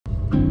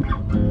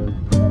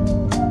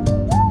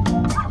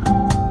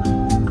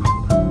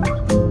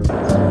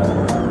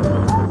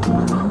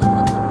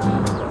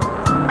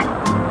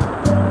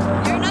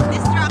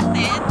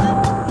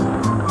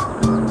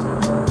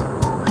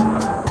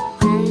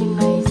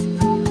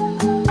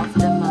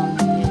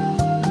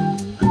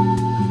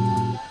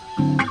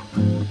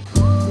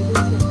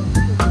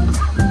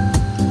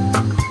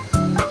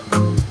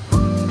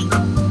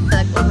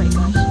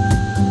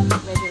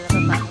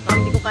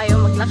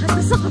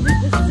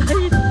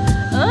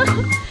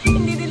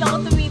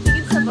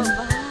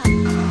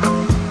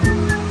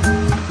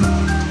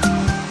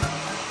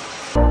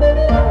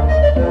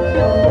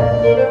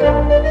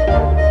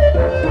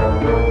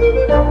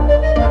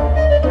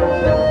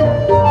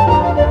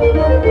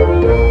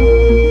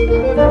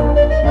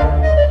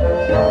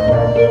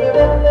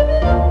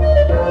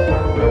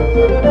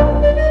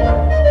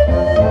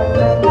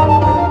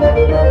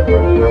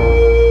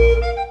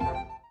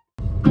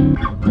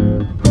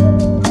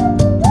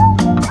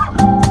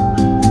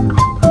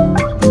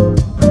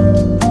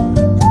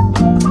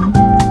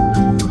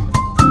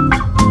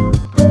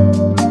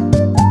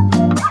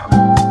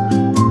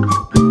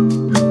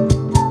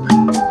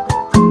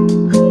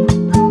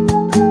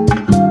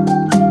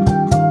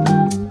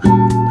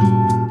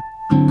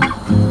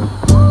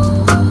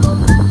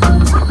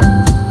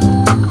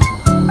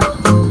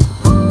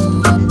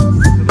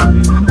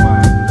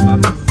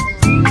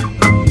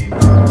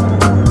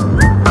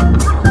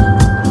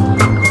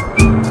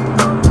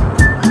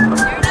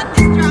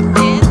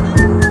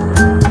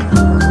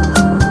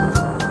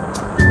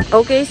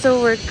Okay,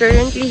 so we're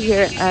currently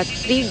here at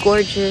 3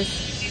 Gorges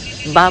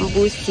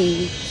Bamboo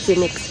Sea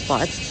Scenic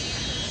Spot.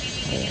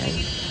 Ayan.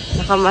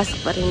 Nakamask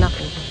pa rin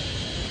ako.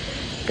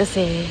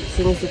 Kasi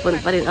sinisipon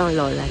pa rin ang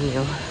lola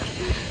niyo.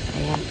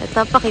 Ayan.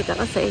 Ito, pakita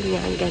ko sa inyo.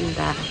 Ang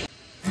ganda.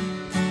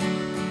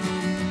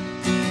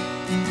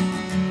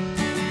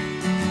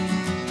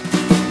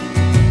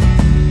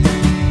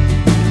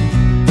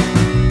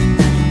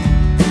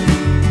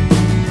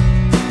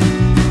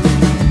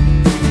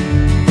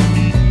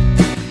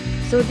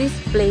 So this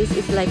place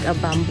is like a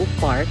bamboo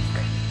park.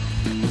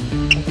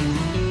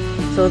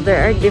 So there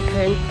are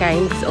different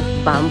kinds of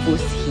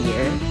bamboos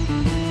here.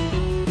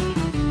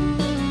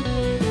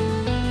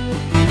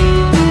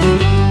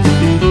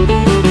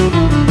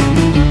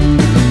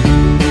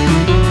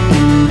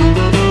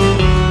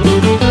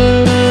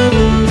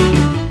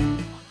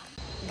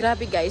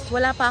 Grabe guys,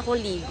 wala pa akong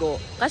ligo.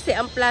 Kasi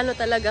ang plano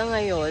talaga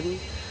ngayon,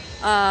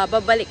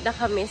 babalik na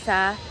kami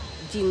sa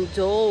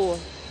Jinzhou.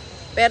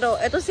 Pero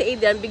ito si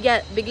Adrian,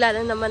 bigla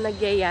na naman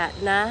nagyaya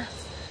na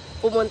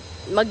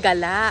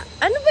maggala.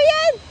 Ano ba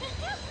yan?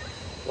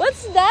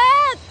 What's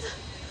that?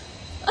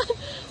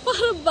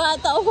 Para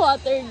bata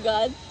water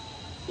gun.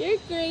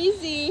 You're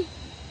crazy.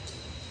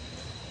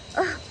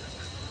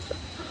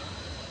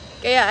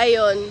 Kaya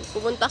ayun,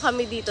 pumunta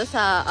kami dito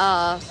sa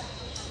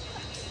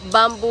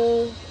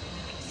bamboo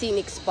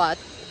scenic spot.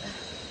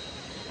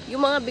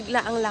 Yung mga bigla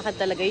ang lakad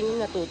talaga, yun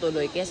yung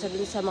natutuloy. Kesa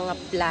dun sa mga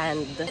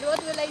planned. And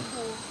what will I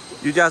do?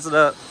 You just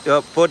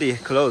your body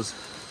close.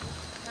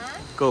 Huh?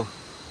 Go.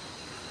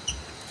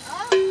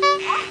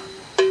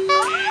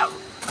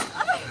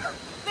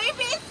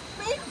 Baby, it's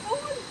painful.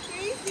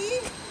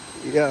 Crazy.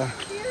 Yeah.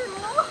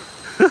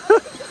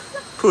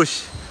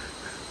 Push.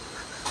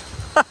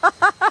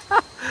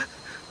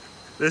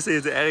 This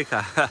is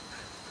Erika.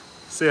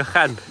 See your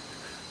hand.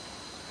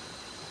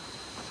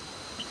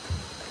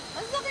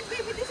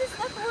 Baby, this is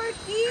not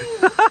working.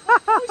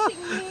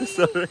 Pushing me.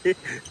 Sorry.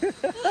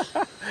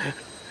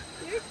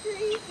 You're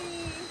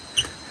crazy.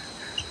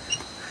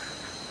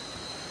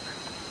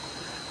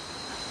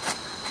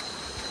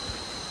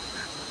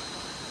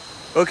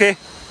 Okay.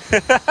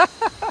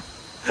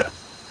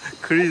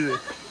 Crazy.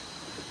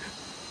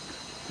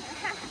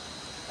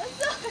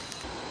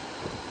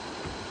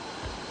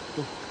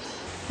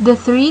 The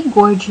 3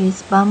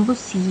 Gorges Bamboo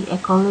Sea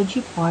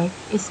Ecology Park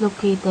is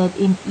located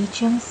in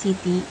Yichang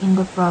City in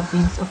the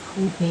province of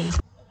Hubei.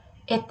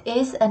 It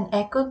is an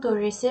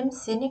ecotourism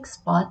scenic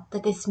spot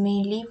that is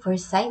mainly for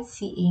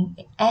sightseeing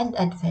and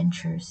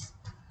adventures.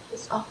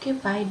 It is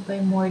occupied by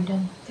more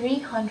than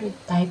 300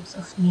 types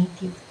of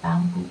native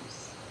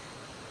bamboos.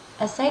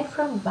 Aside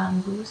from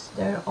bamboos,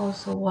 there are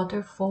also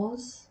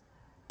waterfalls,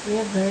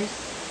 rivers,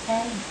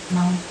 and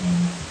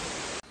mountains.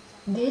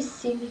 This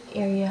scenic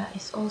area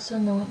is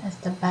also known as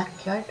the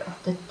backyard of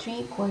the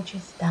 3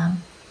 Gorges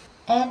Dam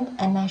and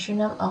a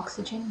national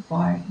oxygen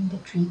bar in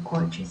the 3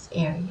 Gorges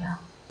area.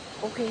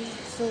 Okay,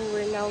 so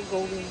we're now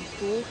going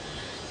to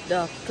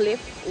the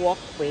cliff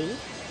walkway.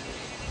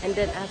 And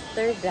then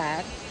after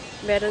that,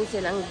 meron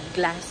silang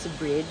glass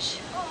bridge.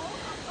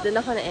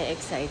 Doon ako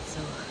na-excite.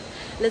 So,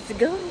 let's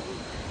go!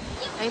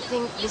 I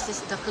think this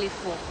is the cliff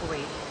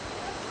walkway.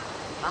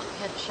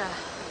 Akyat siya.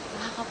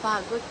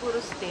 Nakakapagod. Puro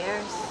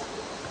stairs.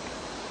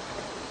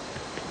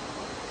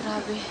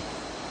 Grabe.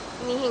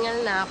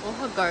 Hinihingal na ako.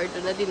 Hagardo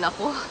na din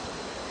ako.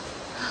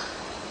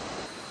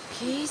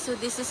 Okay, so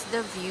this is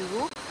the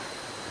view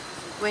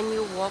when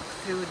you walk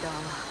through the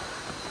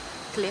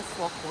cliff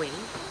walkway.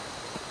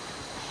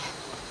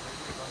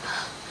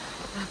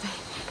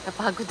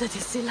 Napagod na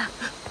din sila.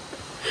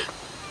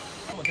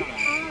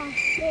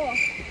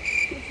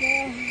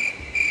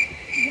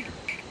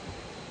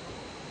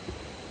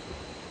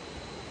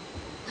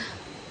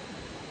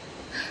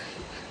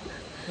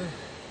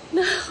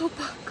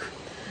 Nakakapagod.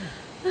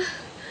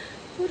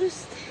 Puro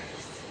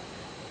stairs.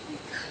 Oh my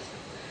God.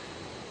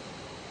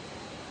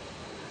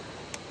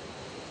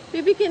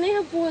 Baby, can I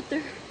have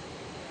water?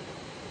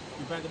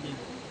 You beg me.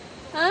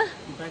 Huh?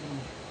 You beg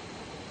me.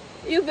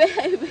 You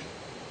beg.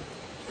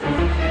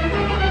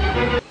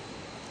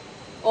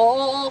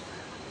 Oo.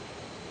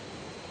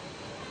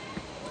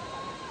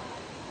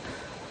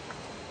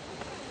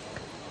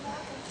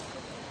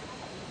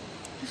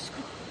 Diyos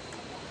ko.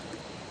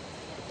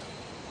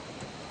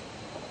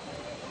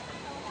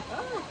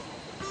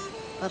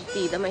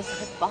 Partida, may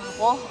sakit pa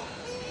ako.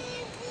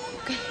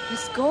 Okay,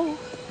 let's go.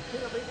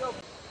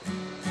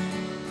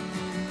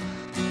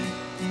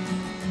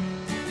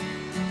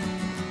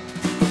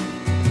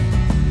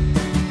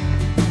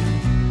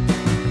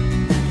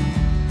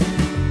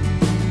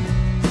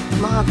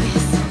 Mga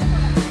bes.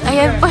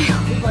 Ayan pa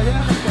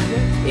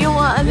yung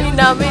ano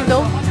namin,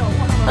 no?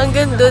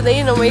 Hanggang doon,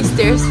 ayun, no? May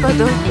stairs pa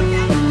doon.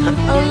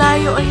 Ang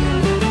layo,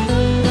 ayun.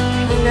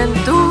 Hanggang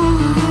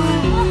doon.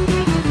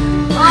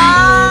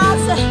 Parang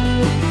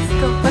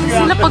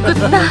sila pagod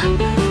na.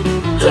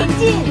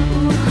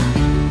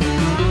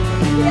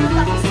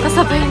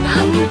 Kasabay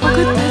namin,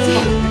 pagod na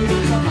din.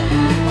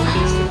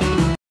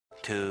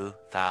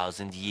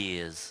 2,000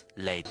 years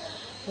later.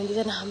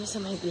 Nandito na kami sa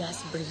may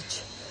glass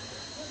bridge.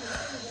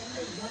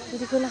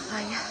 Hindi ko na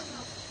kaya.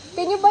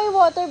 Can you buy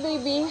water,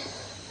 baby?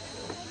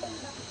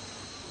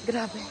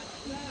 Grabe.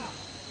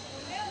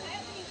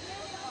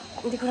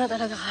 Hindi ko na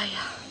talaga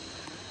kaya.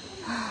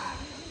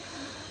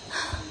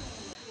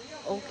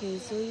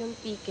 Okay, so yung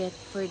ticket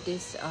for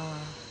this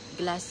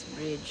glass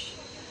bridge,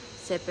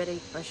 separate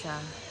pa siya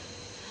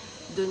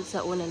dun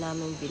sa una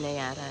naming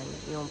binayaran,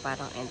 yung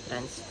parang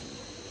entrance fee.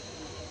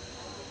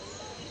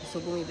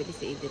 So, bumibili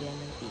si Adrian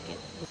ng ticket.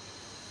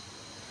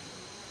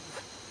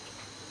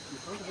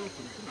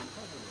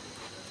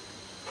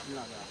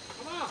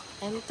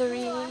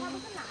 Entering.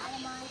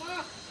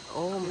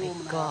 Oh my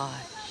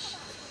gosh.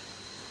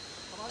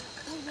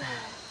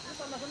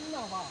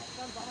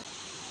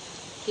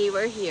 Okay,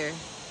 we're here.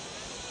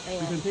 Ayan.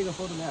 You can take a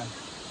photo there.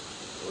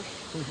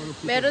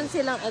 Meron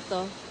silang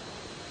ito,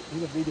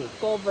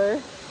 cover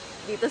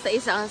dito sa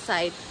isang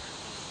side.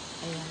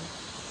 Ayan.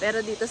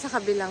 Pero dito sa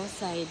kabilang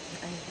side,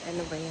 ay,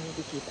 ano ba yan?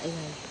 Hindi kita.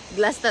 Ayan.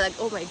 Glass talaga.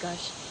 Oh my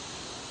gosh.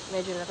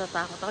 Medyo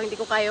natatakot ako. Hindi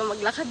ko kaya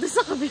maglakad doon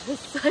sa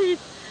kabilang side.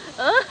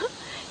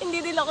 Hindi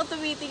din ako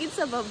tumitingin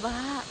sa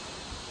baba.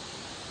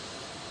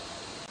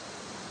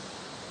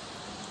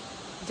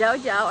 Jiao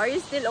Jiao, are you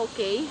still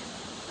okay?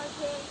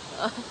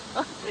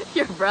 Okay.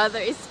 Your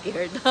brother is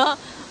scared, huh?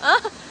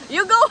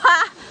 You go,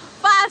 ha!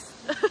 Fast!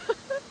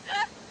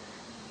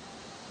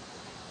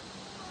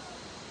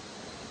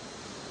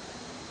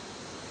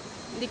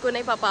 Hindi ko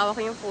na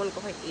ipapawak yung phone ko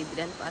kay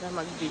Adrian para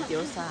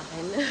mag-video sa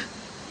akin.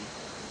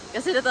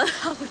 Kasi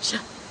natatakot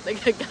siya.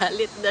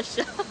 Nagagalit na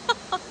siya.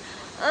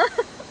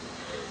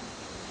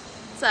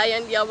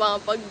 Sayang di ako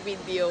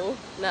makapag-video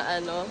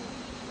na ano.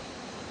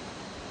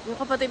 Yung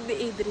kapatid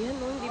ni Adrian,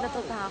 no? Hindi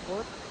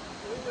natatakot.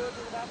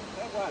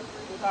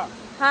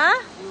 Ha?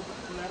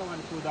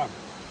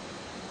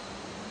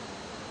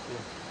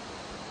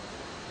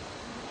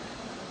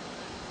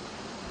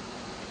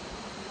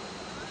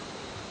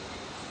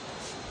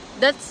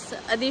 That's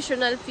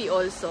additional fee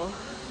also.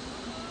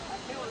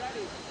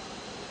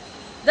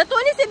 That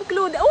one is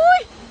included.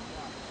 Uy!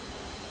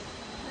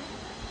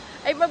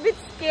 I'm a bit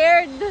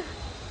scared.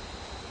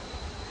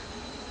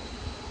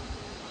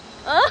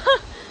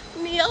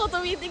 Hindi ako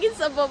tumitingin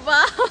sa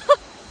baba.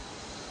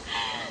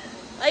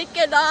 I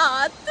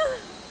cannot.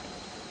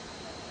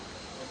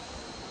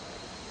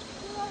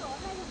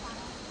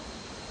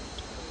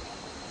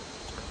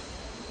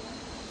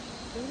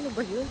 Ano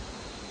ba yun?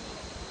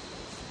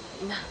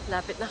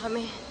 Lapit na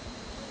kami.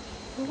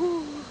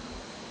 Oh!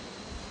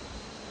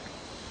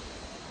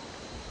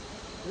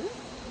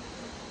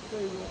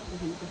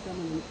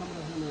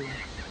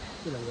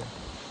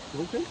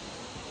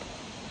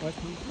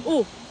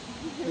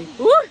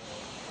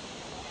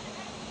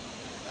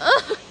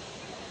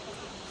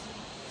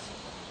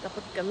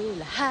 Takot kami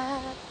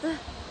lahat.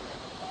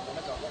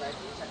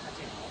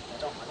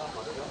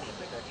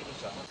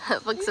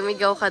 Pag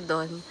sumigaw ka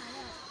doon,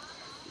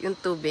 yung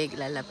tubig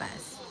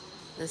lalabas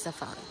doon sa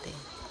fountain.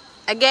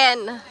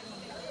 Again!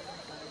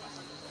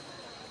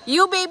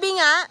 You baby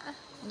nga!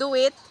 Do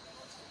it!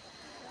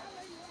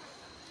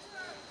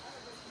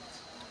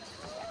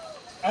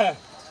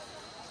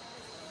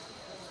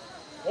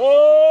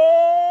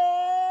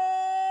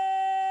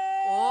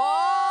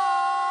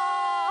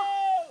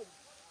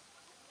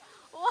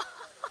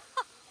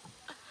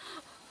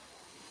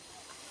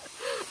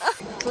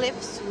 Cliff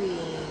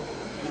swing.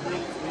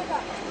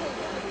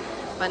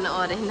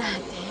 Panoorin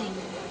natin.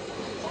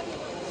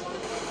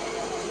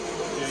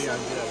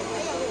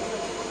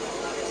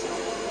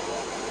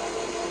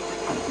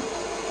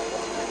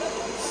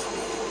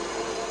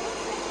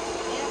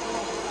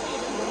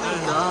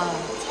 ganda.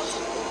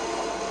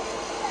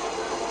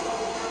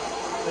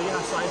 等一下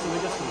摔是不是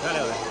就杵开了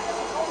呗？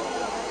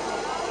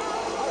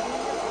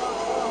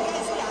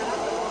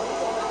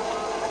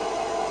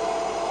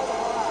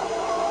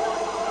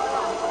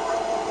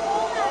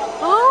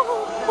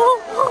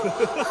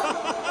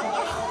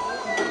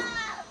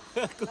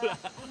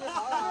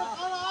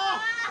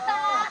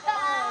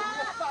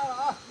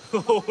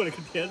 我的个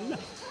天哪！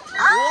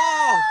哇！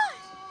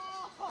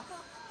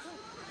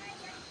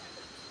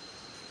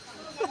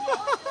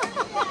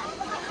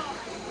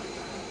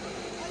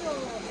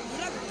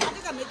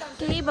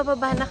 Okay,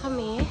 bababa na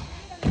kami.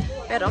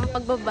 Pero ang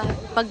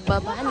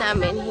pagbaba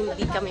namin,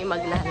 hindi kami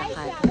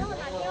maglalakad.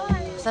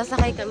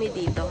 Sasakay kami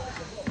dito.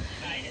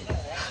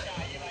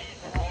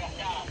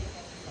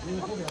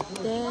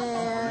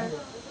 There.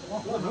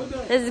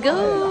 Let's go!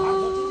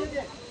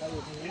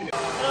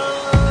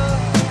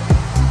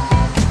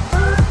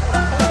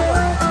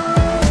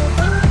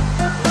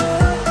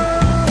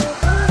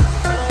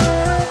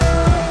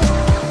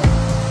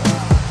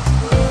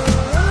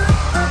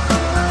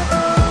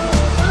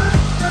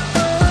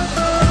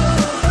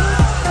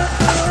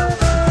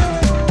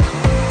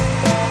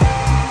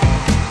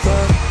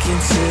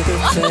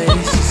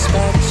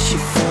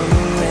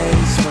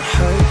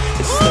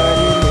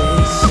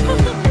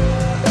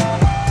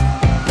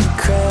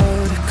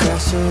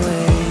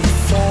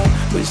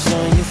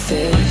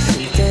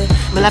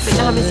 Malapit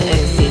na kami sa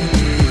exit.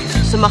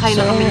 Sumakay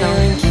na kami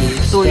ng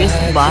tourist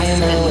bus.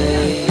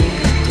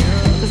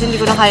 Kasi hindi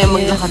ko na kaya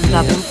maglakad.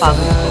 Grabe yung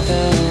pagod ko.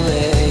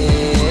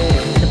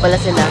 Ito pala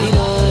sila.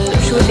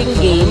 Shooting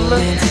game.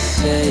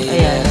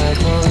 Ayan.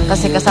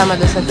 Kasi kasama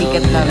doon sa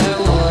ticket namin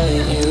ito.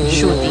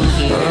 Shooting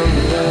game.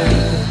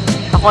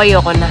 Ako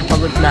ayoko na.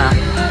 Pagod na.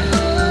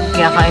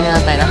 Kaya kain na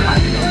tayo ng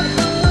hotdog.